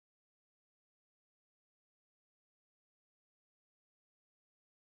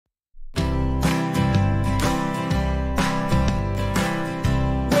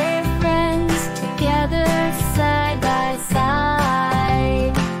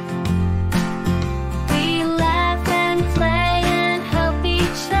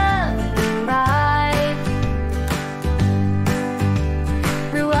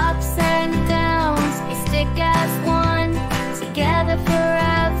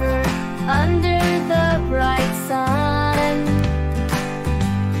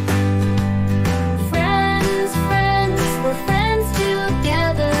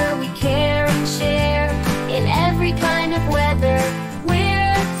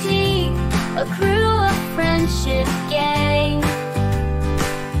friendship gang.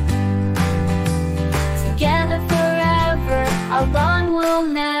 Together forever, our bond will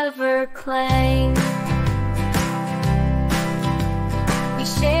never clang. We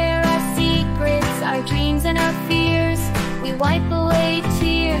share our secrets, our dreams and our fears. We wipe away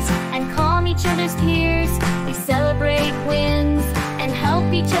tears and calm each other's tears. We celebrate wins and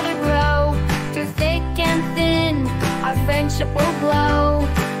help each other grow. Through thick and thin, our friendship will glow.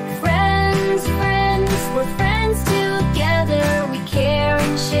 Friends, friends, we're friends together. We care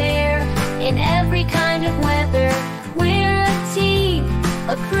and share in every kind of weather. We're a team,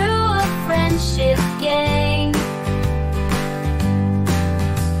 a crew, a friendship gang.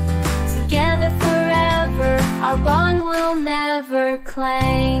 Together forever, our bond will never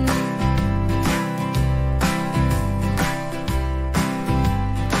clang.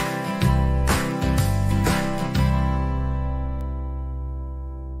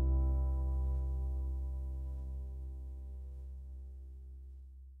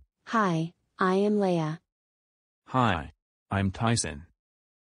 Hi, I am Leia. Hi, I'm Tyson.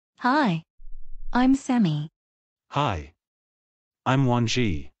 Hi, I'm Sammy. Hi, I'm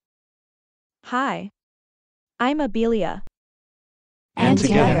Wanji. Hi, I'm Abelia. And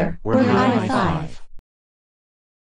together, we're Vi-5.